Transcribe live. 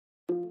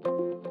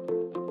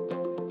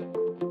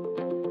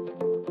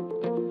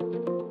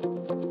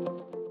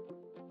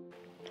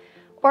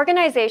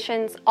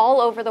Organizations all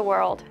over the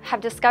world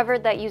have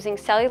discovered that using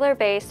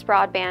cellular-based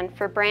broadband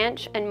for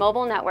branch and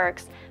mobile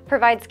networks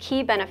provides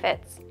key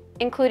benefits,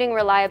 including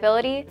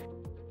reliability,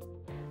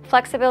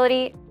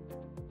 flexibility,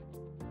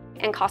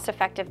 and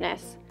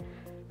cost-effectiveness.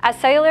 As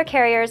cellular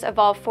carriers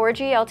evolve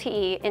 4G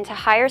LTE into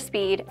higher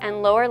speed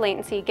and lower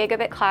latency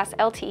Gigabit-Class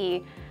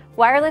LTE,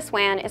 wireless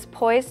WAN is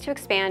poised to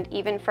expand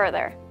even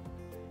further.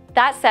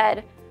 That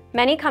said,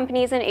 many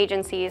companies and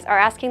agencies are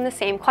asking the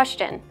same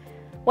question.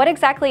 What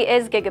exactly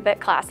is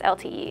Gigabit-Class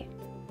LTE?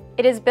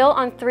 It is built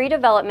on 3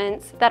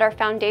 developments that are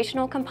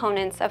foundational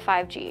components of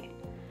 5G.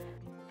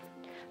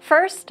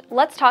 First,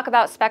 let's talk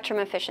about spectrum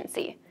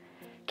efficiency.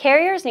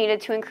 Carriers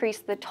needed to increase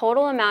the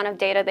total amount of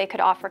data they could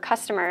offer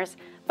customers,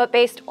 but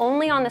based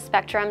only on the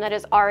spectrum that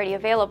is already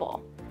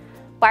available.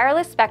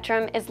 Wireless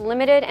spectrum is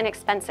limited and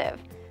expensive,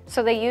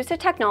 so they used a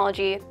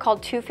technology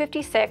called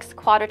 256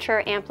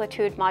 quadrature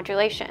amplitude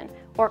modulation,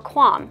 or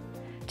QAM,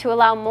 to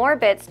allow more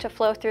bits to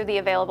flow through the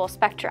available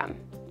spectrum.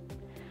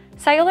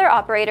 Cellular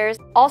operators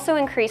also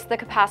increased the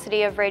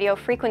capacity of radio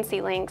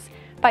frequency links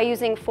by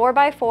using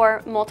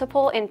 4x4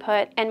 multiple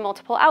input and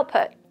multiple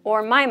output,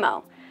 or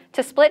MIMO,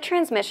 to split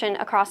transmission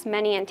across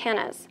many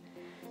antennas.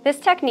 This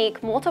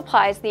technique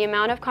multiplies the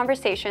amount of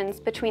conversations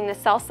between the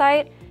cell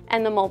site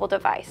and the mobile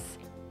device.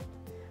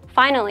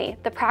 Finally,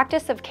 the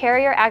practice of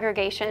carrier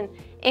aggregation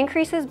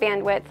increases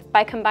bandwidth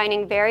by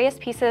combining various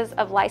pieces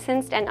of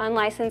licensed and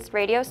unlicensed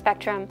radio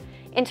spectrum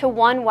into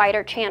one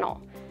wider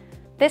channel.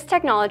 This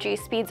technology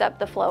speeds up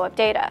the flow of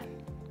data.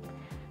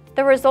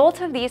 The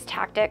result of these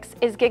tactics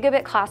is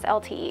Gigabit-Class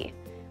LTE,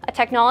 a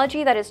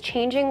technology that is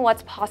changing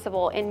what's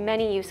possible in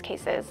many use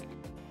cases.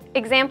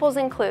 Examples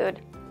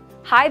include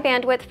high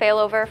bandwidth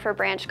failover for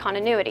branch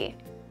continuity,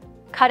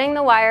 cutting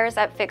the wires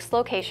at fixed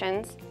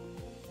locations,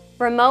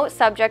 remote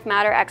subject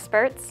matter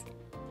experts,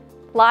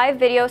 live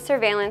video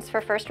surveillance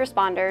for first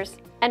responders,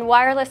 and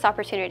wireless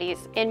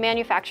opportunities in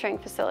manufacturing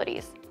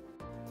facilities.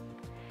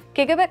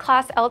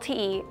 Gigabit-Class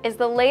LTE is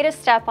the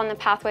latest step on the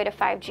pathway to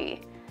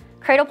 5G.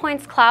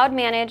 Cradlepoint's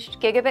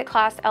cloud-managed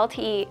Gigabit-Class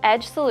LTE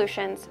edge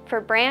solutions for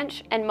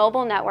branch and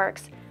mobile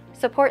networks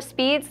support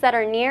speeds that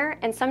are near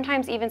and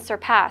sometimes even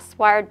surpass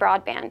wired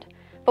broadband,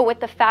 but with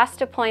the fast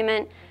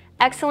deployment,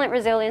 excellent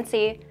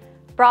resiliency,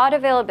 broad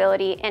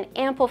availability, and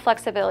ample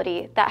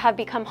flexibility that have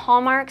become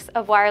hallmarks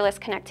of wireless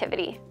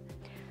connectivity.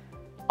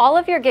 All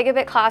of your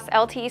Gigabit-Class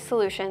LTE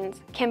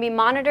solutions can be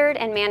monitored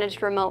and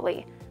managed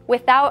remotely,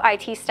 without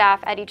IT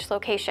staff at each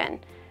location,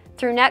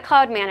 through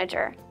NetCloud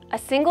Manager, a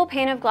single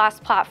pane of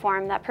glass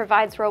platform that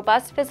provides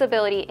robust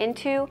visibility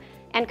into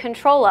and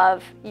control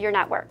of your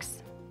networks.